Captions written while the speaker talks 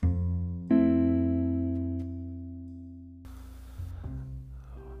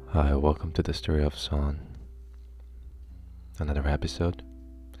Hi, welcome to the story of Son. Another episode.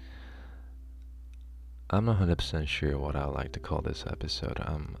 I'm not 100% sure what I would like to call this episode.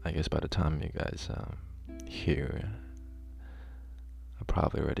 I guess by the time you guys hear, I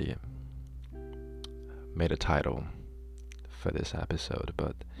probably already made a title for this episode,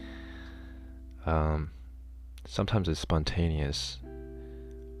 but sometimes it's spontaneous,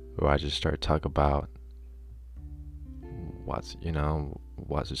 where I just start talk about what's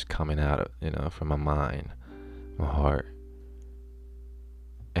just coming out, from my mind, my heart,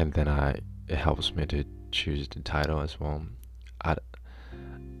 and then it helps me to choose the title as well. I,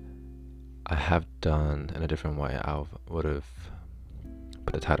 I have done in a different way. I would have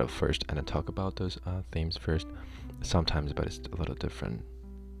put the title first and then talk about those themes first. Sometimes, but it's a little different.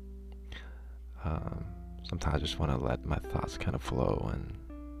 Sometimes I just want to let my thoughts kind of flow and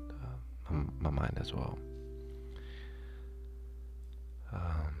my mind as well.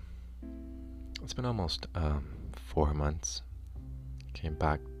 It's been almost 4 months. Came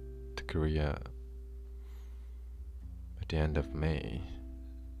back to Korea at the end of May,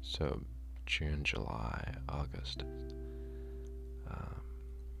 so June, July, August,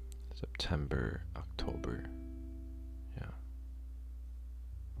 September, October. Yeah,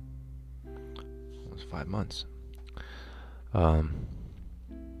 almost 5 months. It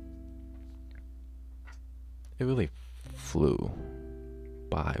really flew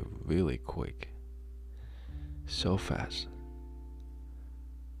by really quick, so fast.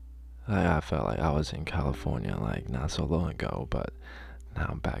 I felt like I was in California like not so long ago, but now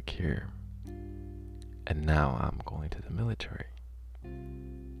I'm back here, and now I'm going to the military.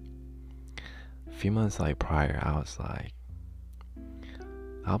 A few months prior, I was like,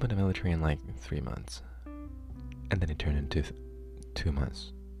 I'll be in the military in like 3 months, and then it turned into 2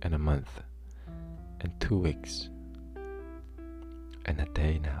 months, and a month, and 2 weeks, and a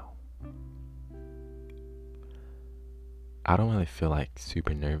day now. I don't really feel like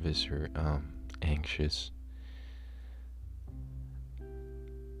super nervous or anxious,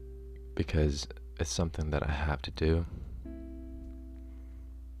 because it's something that I have to do.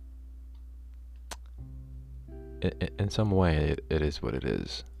 In some way, it is what it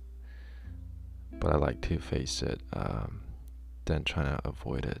is, but I like to face it than trying to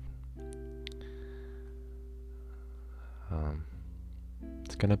avoid it.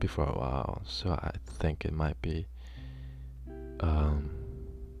 It's gonna be for a while, so I think it might be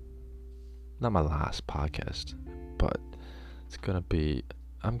not my last podcast, but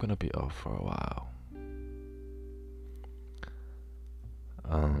I'm gonna be off for a while.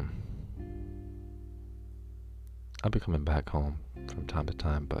 I'll be coming back home from time to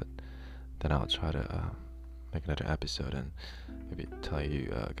time, but then I'll try to make another episode and maybe tell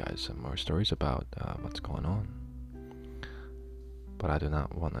you guys some more stories about what's going on. But I do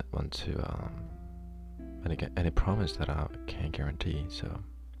not want to any promise that I can't guarantee. So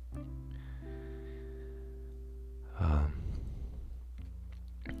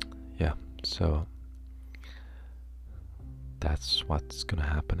yeah, so that's what's gonna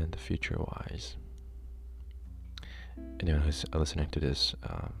happen in the future wise. Anyone who's listening to this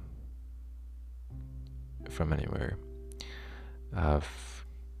from anywhere,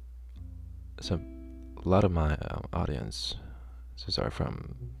 so a lot of my audience are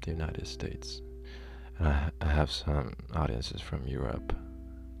from the United States, and I have some audiences from Europe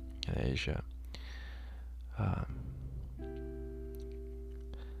and Asia.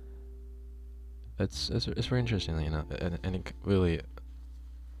 It's very interesting, and it really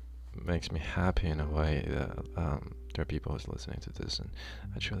makes me happy in a way that there are people who's listening to this, and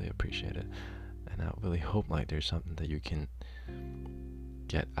I truly appreciate it. And I really hope there's something that you can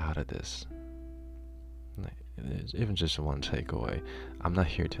get out of this. Even just one takeaway. I'm not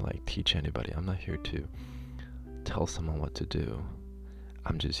here to teach anybody. I'm not here to tell someone what to do.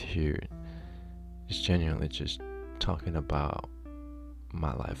 I'm just here, just genuinely just talking about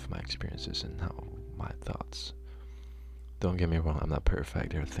my life, my experiences, and how my thoughts. Don't get me wrong, I'm not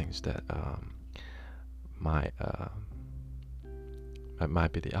perfect. There are things that might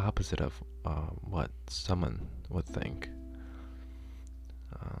be the opposite of what someone would think.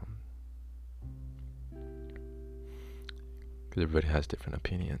 Because everybody has different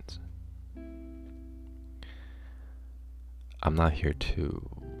opinions. I'm not here to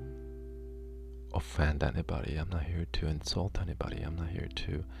offend anybody. I'm not here to insult anybody. I'm not here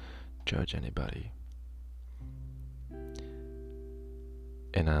to judge anybody.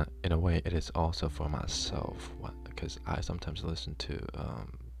 In a way, it is also for myself, because I sometimes listen to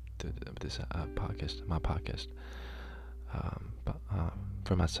this podcast, my podcast, but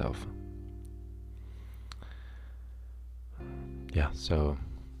for myself. Yeah, so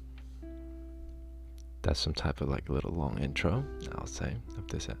that's some type of like a little long intro, I'll say, of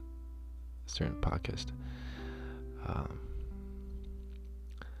this certain podcast. Um,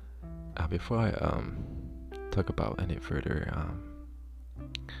 Before I talk about any further,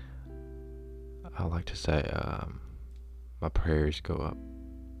 I'd like to say my prayers go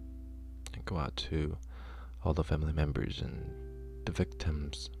out to all the family members and the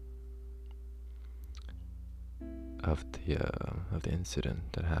victims of the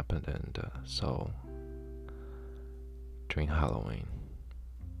incident that happened in Seoul during Halloween.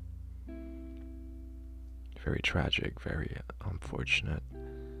 Very tragic, very unfortunate.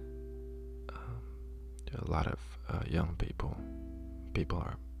 A lot of young people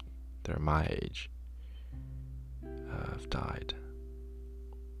that are my age, have died,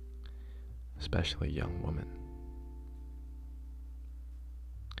 especially young women.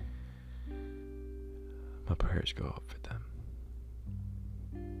 My prayers go up for them.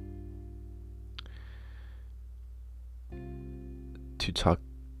 To talk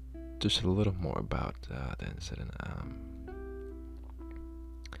just a little more about the incident,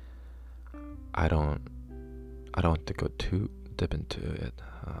 I don't want to go too deep into it,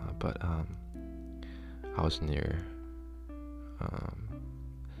 but I was near, and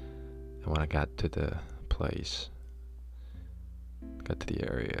when I got to the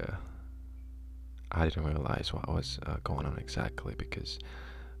area, I didn't realize what was going on exactly because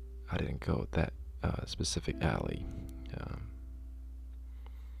I didn't go that specific alley.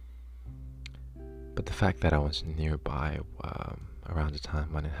 But the fact that I was nearby around the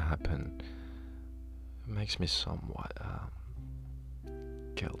time when it happened makes me somewhat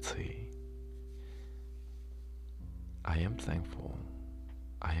guilty. I am thankful,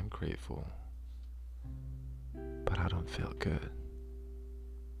 I am grateful, but I don't feel good.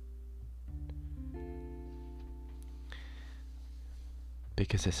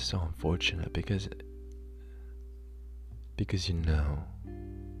 Because this is so unfortunate, because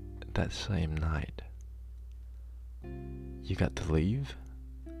that same night you got to leave,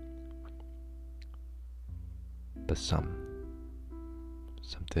 but some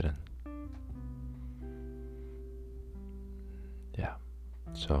didn't. Yeah,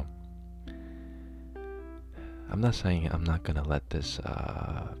 so I'm not saying I'm not gonna let this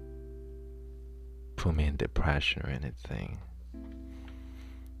put me in depression or anything,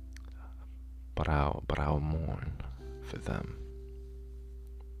 but I'll mourn for them.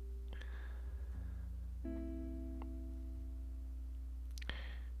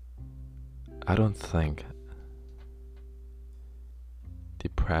 I don't think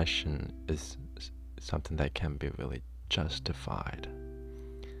depression is something that can be really justified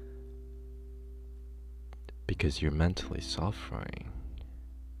because you're mentally suffering.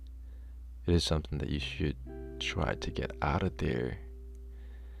 It is something that you should try to get out of there,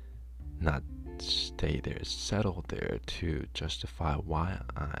 not stay there, settle there to justify why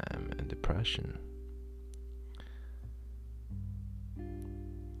I'm in depression.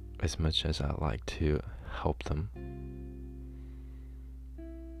 As much as I like to help them,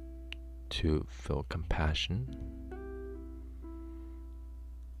 to feel compassion,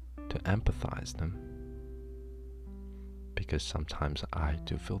 to empathize them, because sometimes I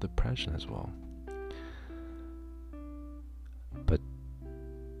do feel depression as well. But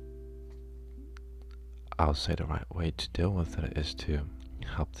I'll say the right way to deal with it is to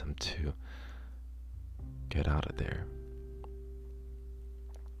help them to get out of there.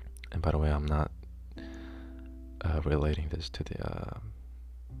 And by the way, I'm not relating this to the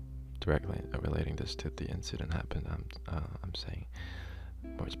directly relating this to the incident happened. I'm saying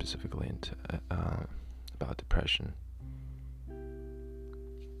more specifically into about depression.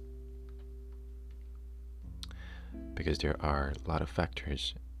 Because there are a lot of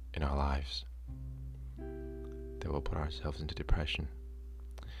factors in our lives that will put ourselves into depression.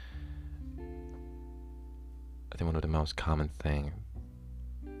 I think one of the most common things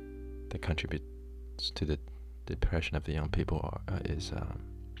that contributes to the depression of the young people is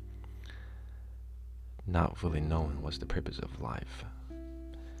not really knowing what's the purpose of life.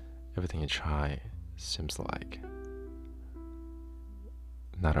 Everything you try seems like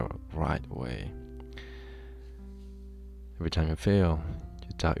not a right way. Every time you fail, you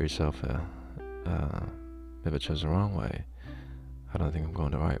doubt yourself. Maybe I chose the wrong way. I don't think I'm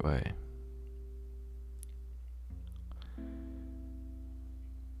going the right way.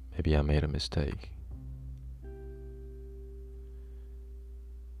 Maybe I made a mistake.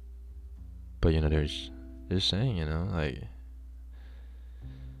 But there's saying, like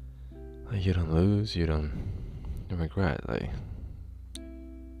you don't lose, you don't regret. Like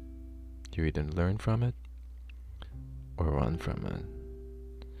you either learn from it or run from it.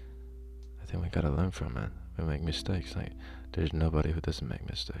 I think we gotta learn from it. We make mistakes. Like, there's nobody who doesn't make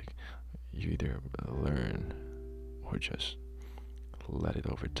mistakes. You either learn or just let it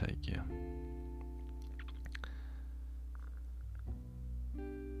overtake you.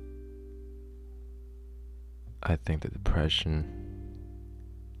 I think the depression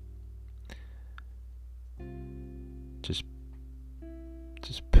just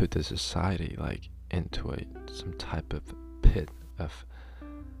put the society like into some type of pit of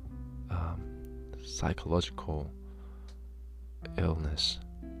psychological illness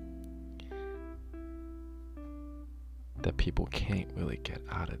that people can't really get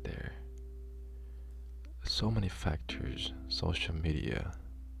out of there. So many factors. Social media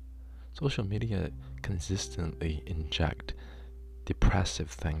consistently inject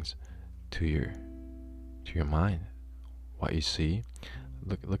depressive things to your mind. What you see,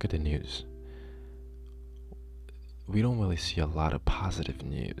 look at the news. We don't really see a lot of positive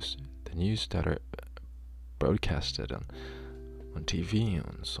news. The news that are broadcasted on TV,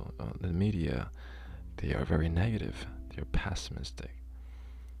 on the media, they are very negative. They're pessimistic.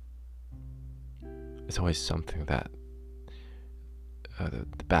 It's always something that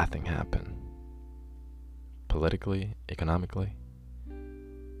the bad thing happened. Politically, economically,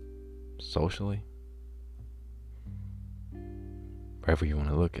 socially, wherever you want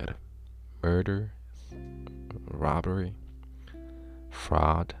to look at it. Murder, robbery,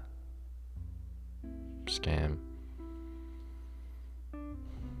 fraud, scam,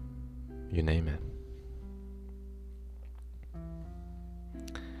 you name it.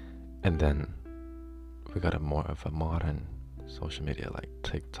 And then we got more of a modern social media like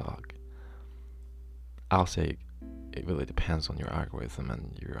TikTok. I'll say it really depends on your algorithm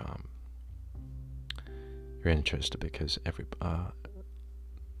and your interest, because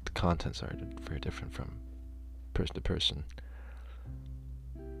the contents are very different from person to person.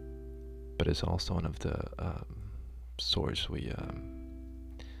 But it's also one of the source we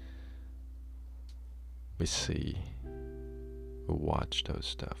see, we watch those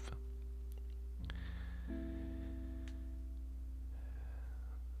stuff.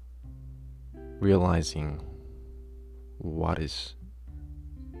 Realizing what is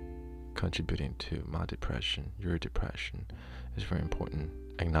contributing to my depression, your depression, is very important.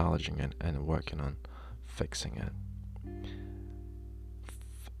 Acknowledging it and working on fixing it.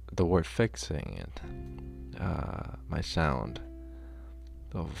 The word fixing it might sound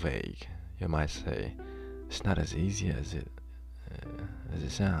a little vague. You might say it's not as easy as it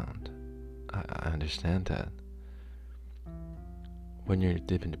sounds. I understand that. When you're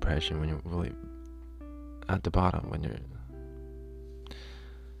deep in depression, when you're really at the bottom, when you're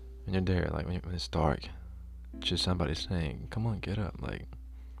there, like when it's dark, just somebody saying, "Come on, get up!" Like,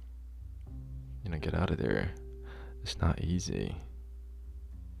 get out of there. It's not easy,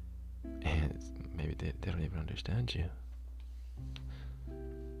 and maybe they don't even understand you.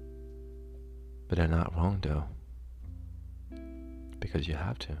 But they're not wrong though, because you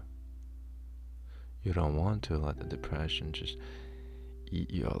have to. You don't want to let the depression just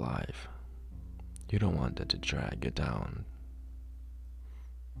eat you alive. You don't want that to drag you down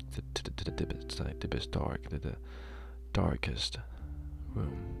to the deepest dark, to the darkest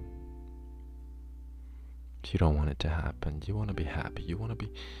room. You don't want it to happen. You want to be happy. You want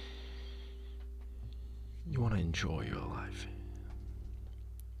to enjoy your life.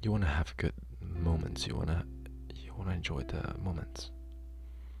 You want to have good moments. You want to enjoy the moments.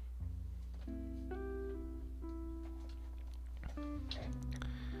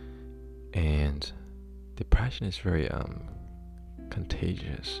 And depression is very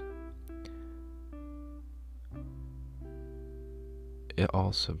contagious. It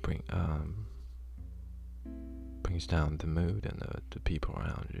also brings down the mood and the people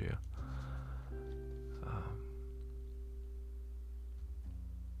around you.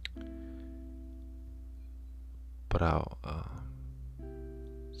 But I'll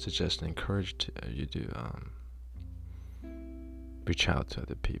suggest and encourage you to reach out to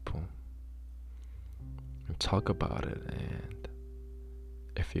other people and talk about it, and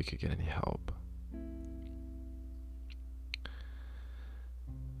if you could get any help.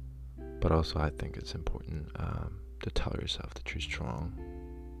 But also, I think it's important to tell yourself that you're strong,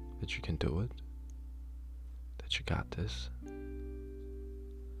 that you can do it, that you got this,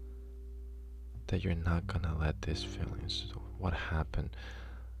 that you're not gonna let these feelings, what happened,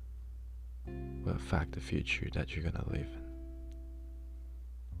 will affect the future that you're gonna live in.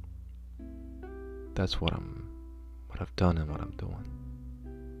 That's what I've done and what I'm doing.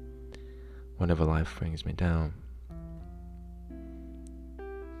 Whenever life brings me down,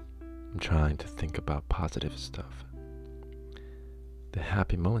 I'm trying to think about positive stuff. The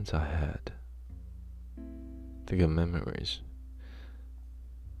happy moments I had, the good memories.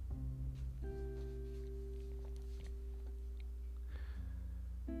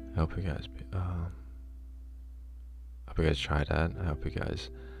 I hope you guys try that. I hope you guys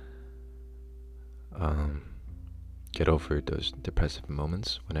get over those depressive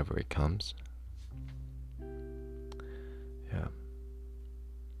moments whenever it comes. Yeah.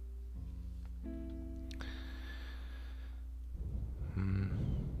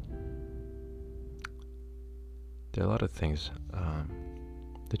 There are a lot of things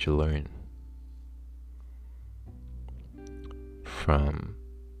that you learn from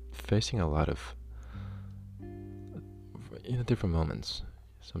facing a lot of different moments.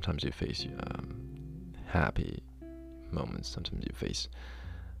 Sometimes you face happy moments, sometimes you face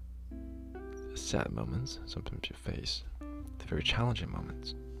sad moments, sometimes you face the very challenging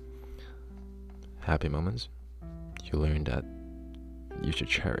moments. Happy moments, you learn that you should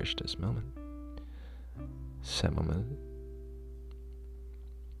cherish this moment. Sad moment,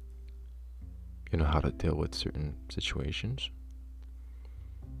 you know how to deal with certain situations.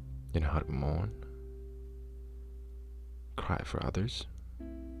 You know how to mourn, cry for others.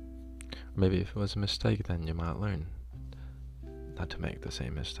 Maybe if it was a mistake, then you might learn not to make the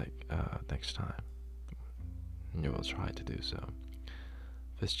same mistake next time. And you will try to do so.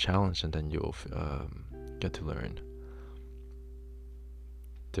 If it's challenging, then you will get to learn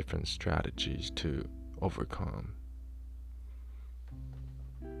different strategies to overcome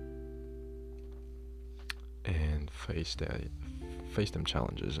and face them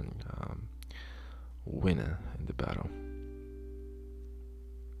challenges and win in the battle.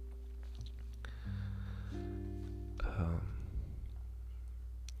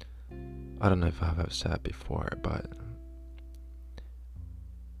 I don't know if I've ever said before, but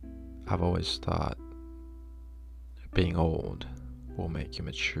I've always thought being old will make you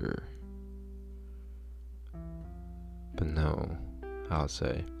mature. But no, I'll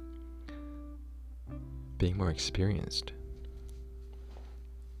say being more experienced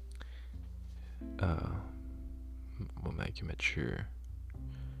will make you mature.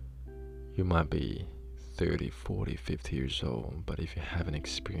 You might be 30, 40, 50 years old, but if you haven't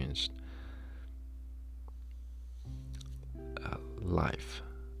experienced life,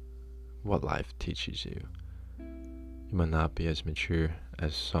 what life teaches you, you might not be as mature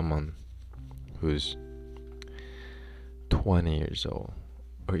as someone who's 20 years old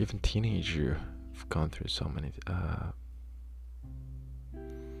or even teenager have gone through so many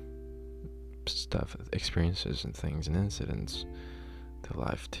stuff, experiences and things and incidents that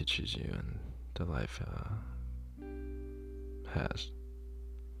life teaches you and that life has.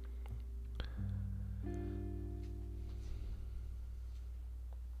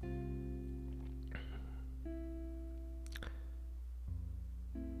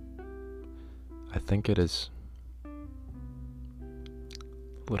 I think it is a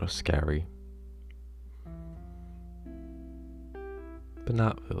little scary, but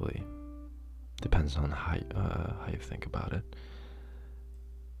not really. Depends on how you think about it.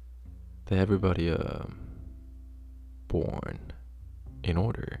 That everybody born in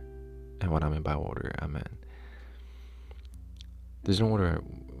order, and what I mean by order, I mean there's no order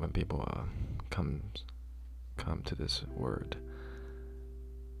when people come to this word.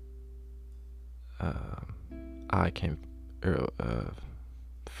 I came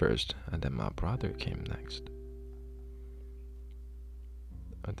first, and then my brother came next.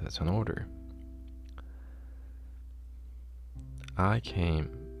 That's an order. I came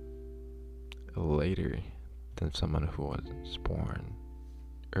later than someone who was born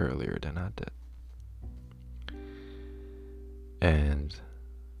earlier than I did. And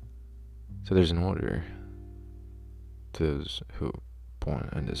so there's an order to those who born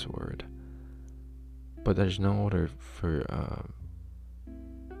in this word. But there's no order for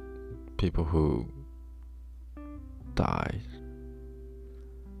people who die.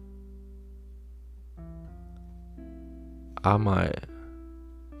 I might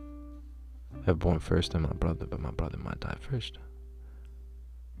have born first than my brother, but my brother might die first.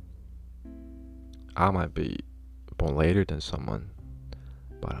 I might be born later than someone,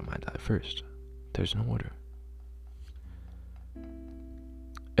 but I might die first. There's no order.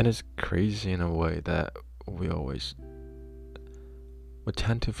 And it's crazy in a way that we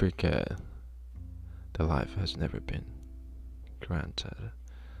tend to forget that life has never been granted.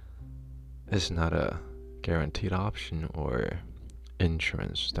 It's not a guaranteed option or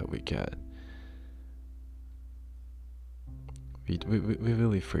insurance that we get. We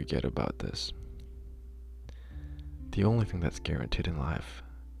really forget about this. The only thing that's guaranteed in life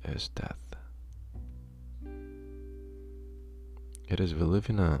is death. It is we live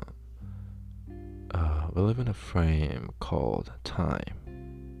in We live in a frame called time.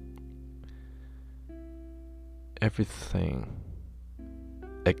 Everything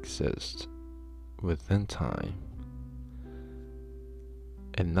exists within time,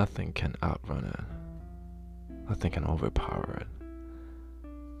 and nothing can outrun it. Nothing can overpower it.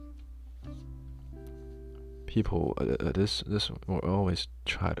 People, this will always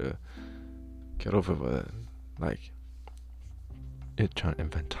try to get over with it. Like, it trying to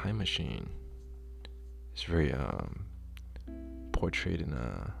invent time machine. It's very portrayed in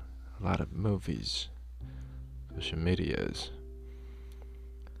a lot of movies, social medias.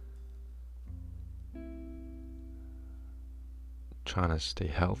 Trying to stay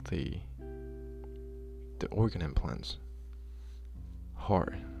healthy. The organ implants,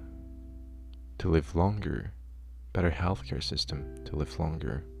 heart, to live longer, better healthcare system to live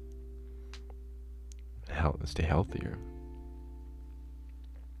longer, stay healthier.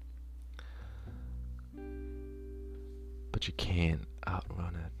 But you can't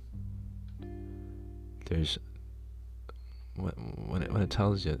outrun it. There's when it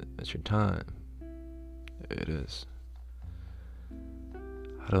tells you it's your time, it is.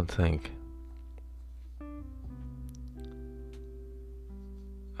 I don't think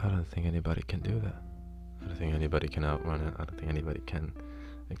anybody can do that. I don't think anybody can outrun it. I don't think anybody can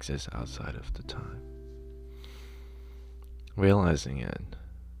exist outside of the time. Realizing it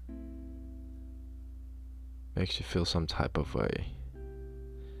makes you feel some type of way.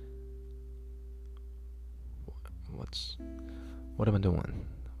 What am I doing?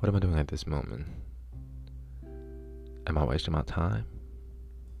 What am I doing at this moment? Am I wasting my time?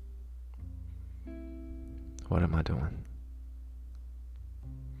 What am I doing?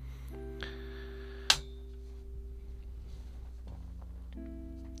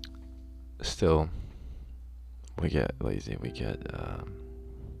 Still, we get lazy, we get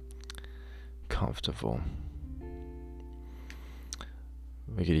comfortable,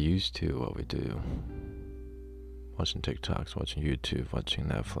 we get used to what we do. Watching TikToks, watching YouTube, watching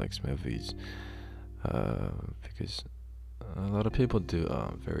Netflix movies, because a lot of people do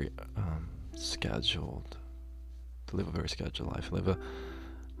very scheduled, live a very scheduled life, live a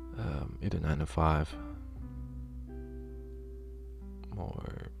either 9 to 5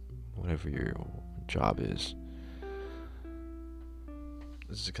 or whatever your job is.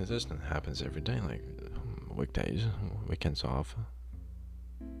 This is consistent, happens every day, like weekdays, weekends off,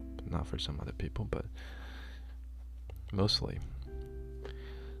 but not for some other people, but mostly.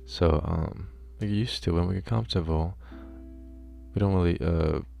 So we get used to it, when we get comfortable, we don't really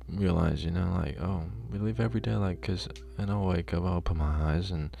realize, like, oh, we live every day, like, cause I wake up, I open my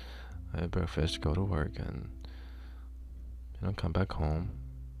eyes and I have breakfast, go to work, and come back home,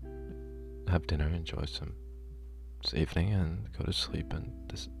 have dinner, enjoy some this evening, and go to sleep, and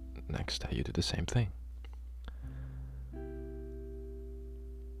this next day you do the same thing.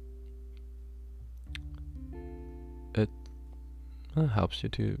 It helps you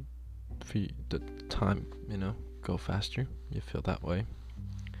to feel the time, go faster. You feel that way.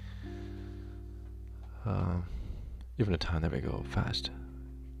 Even the time never go fast.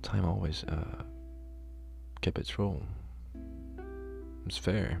 Time always keep its rule. It's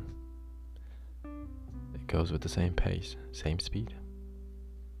fair. It goes with the same pace, same speed,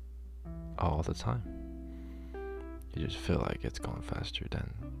 all the time. You just feel like it's going faster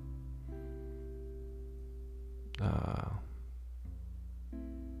than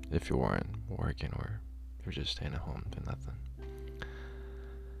if you weren't working, or if you're just staying at home doing nothing.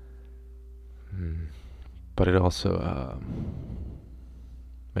 But it also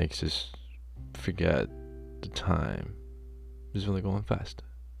makes us forget the time is really going fast.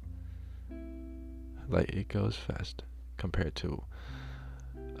 Like, it goes fast compared to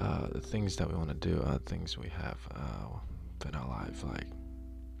the things that we want to do, things we have in our life. Like,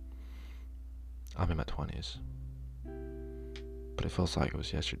 I'm in my 20s, but it feels like it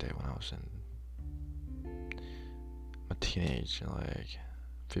was yesterday when I was in my teenage, like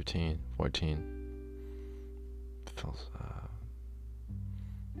 15, 14. It feels,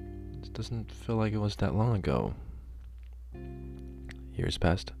 it doesn't feel like it was that long ago. Years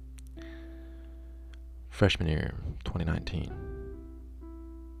passed. Freshman year, 2019.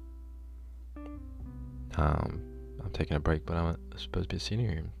 I'm taking a break, but I'm supposed to be a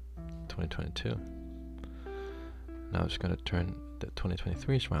senior in 2022. Now it's going to turn, the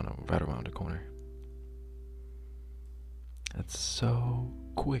 2023 is right around the corner. That's so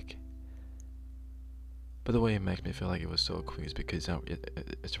quick. But the way it makes me feel like it was so quick is because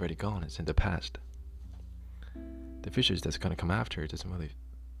it's already gone. It's in the past. The future that's going to come after, it doesn't really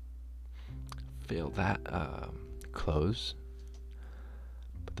feel that close.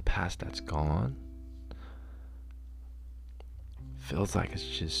 But the past that's gone, feels like it's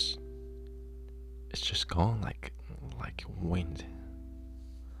just gone like wind.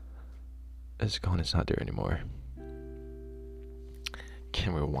 It's gone, it's not there anymore.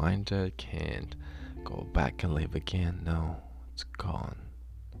 Can't rewind it, can't go back and live again. No, it's gone.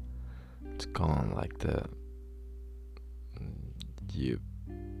 It's gone like you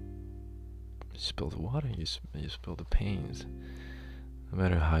spill the water, you spill the pains. No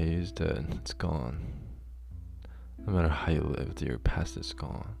matter how you used it, it's gone. No matter how you lived, your past is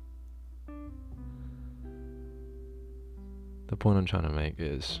gone. The point I'm trying to make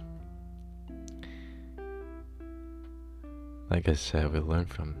is, like I said, we learn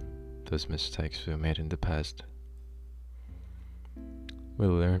from those mistakes we made in the past. We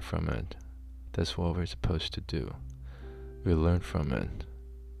learn from it. That's what we're supposed to do. We learn from it.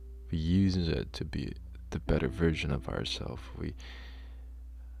 We use it to be the better version of ourselves.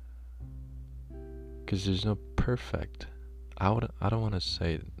 Because there's no perfect. I don't want to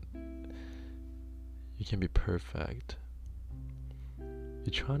say you can be perfect.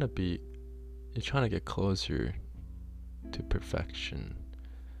 You're trying to get closer to perfection,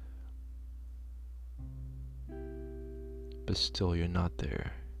 but still you're not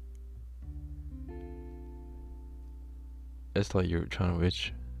there. It's like you're trying to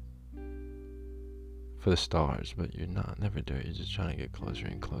reach for the stars, but you're never there. You're just trying to get closer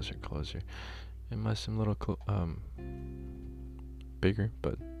and closer and closer. It might seem a little bigger,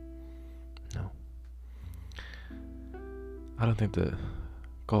 but no. I don't think the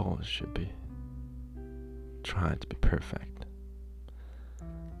goal should be trying to be perfect.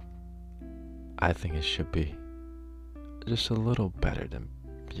 I think it should be just a little better than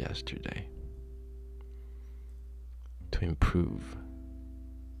yesterday. To improve,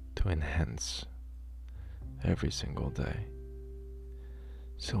 to enhance every single day.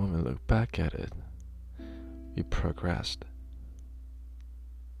 So when we look back at it, we progressed.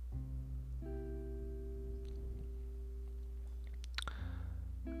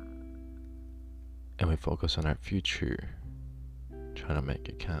 And we focus on our future, trying to make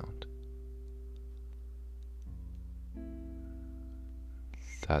it count.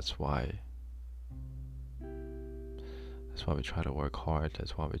 That's why we try to work hard.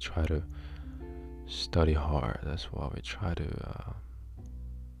 That's why we try to study hard. That's why we try to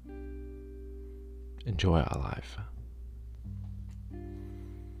enjoy our life.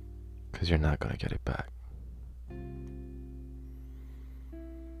 Because you're not going to get it back.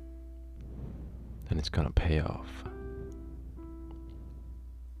 And it's going to pay off.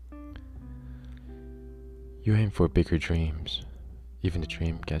 You aim for bigger dreams. Even the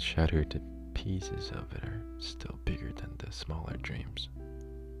dream gets shattered, the pieces of it are still bigger than the smaller dreams.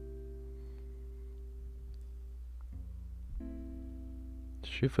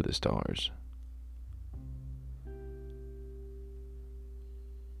 Shoot for the stars.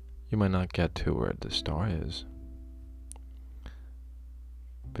 You might not get to where the star is,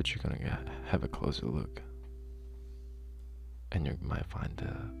 but you're gonna have a closer look, and you might find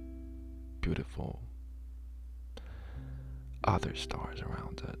beautiful other stars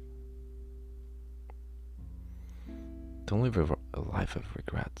around it. Don't live a life of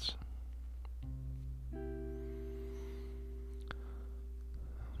regrets.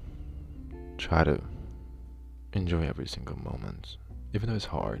 Try to enjoy every single moment, even though it's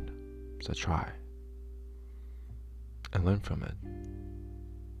hard. So try and learn from it.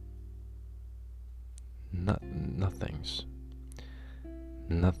 Nothing's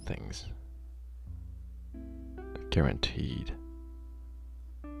guaranteed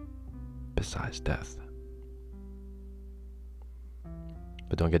besides death.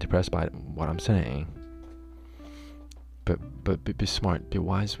 But don't get depressed by what I'm saying. But be smart, be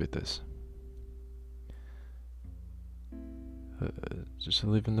wise with this. Just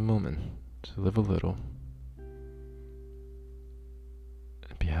live in the moment. Just live a little.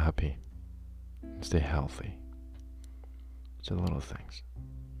 And be happy. And stay healthy. It's the little things.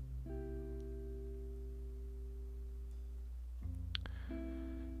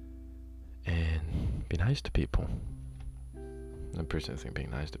 And be nice to people. I personally think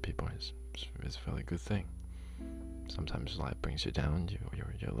being nice to people is a really good thing. Sometimes life brings you down.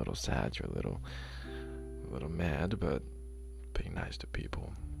 You're a little sad. You're a little mad, but being nice to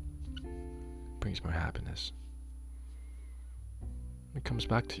people brings more happiness. It comes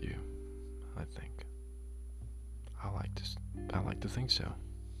back to you, I think. I like to think so.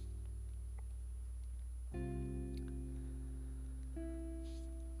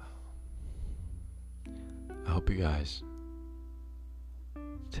 I hope you guys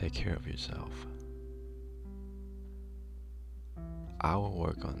take care of yourself. I will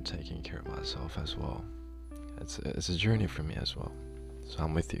work on taking care of myself as well. it's a journey for me as well. So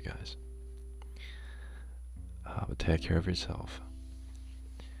I'm with you guys. But take care of yourself.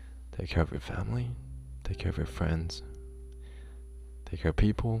 Take care of your family. Take care of your friends. Take care of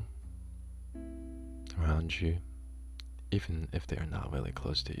people around you, even if they are not really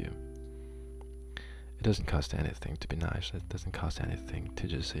close to you. It doesn't cost anything to be nice. It doesn't cost anything to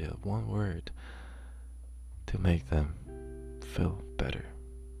just say one word to make them feel better.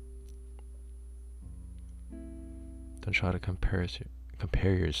 Don't try to compare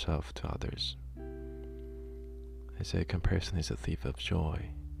yourself to others. They say comparison is a thief of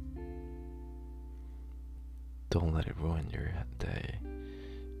joy. Don't let it ruin your day,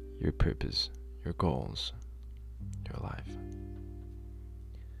 your purpose, your goals, your life.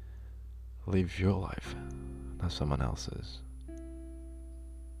 Live your life, not someone else's.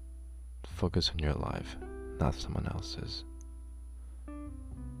 Focus on your life, not someone else's.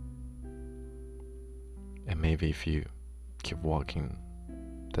 And maybe if you keep walking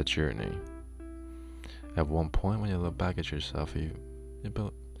that journey, at one point when you look back at yourself, you'll be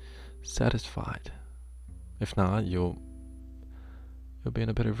satisfied. If not, you'll be in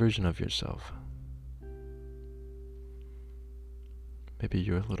a better version of yourself. Maybe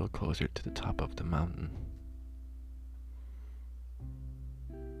you're a little closer to the top of the mountain.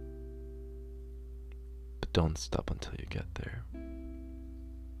 But don't stop until you get there.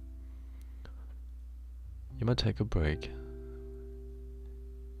 You might take a break.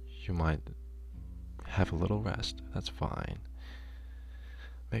 You might have a little rest. That's fine.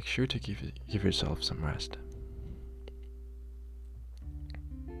 Make sure to give yourself some rest.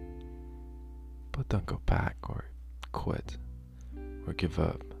 But don't go back or quit or give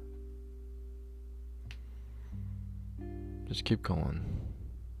up. Just keep going.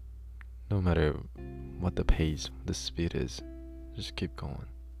 No matter what the pace, the speed is, just keep going.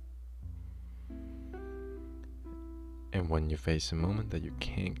 And when you face a moment that you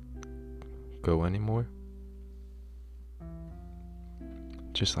can't go anymore,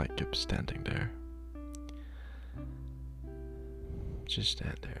 just like keep standing there. Just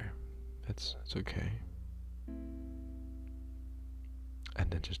stand there. It's okay. And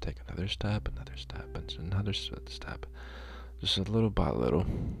then just take another step, and another step. Just a little by little.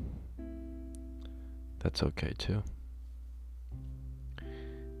 That's okay too.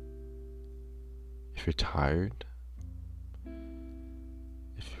 If you're tired,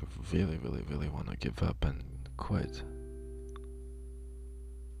 if you really want to give up and quit,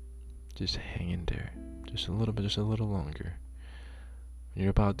 just hang in there. Just a little bit, just a little longer. When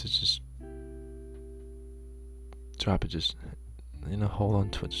you're about to just drop it, just, hold on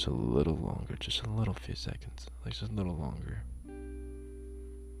to it just a little longer. Just a little few seconds. Like just a little longer.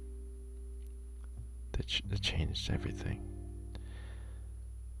 That changed everything.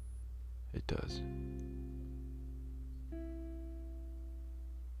 It does.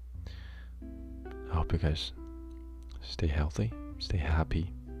 I hope you guys stay healthy, stay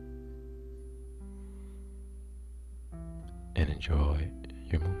happy, and enjoy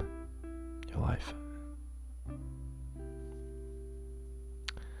your moment, your life.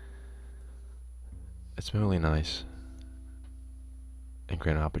 It's been really nice and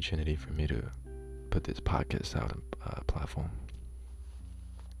great opportunity for me to put this podcast out on a platform.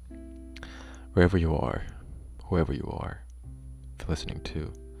 Wherever you are, whoever you are, if you're listening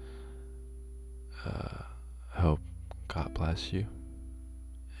to, I hope God bless you,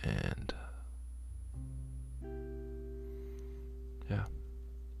 and yeah.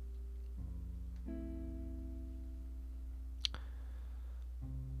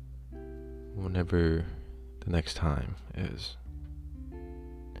 Whenever the next time is,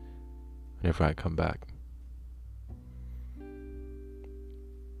 whenever I come back,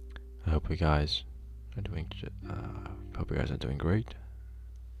 I hope you guys are doing great.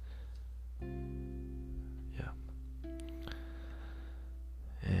 Yeah.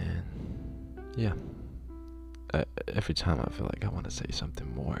 And yeah. Every time I feel like I want to say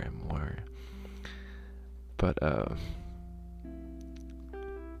something more and more, but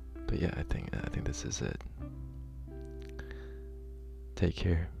yeah, I think this is it. Take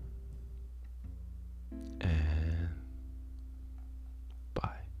care.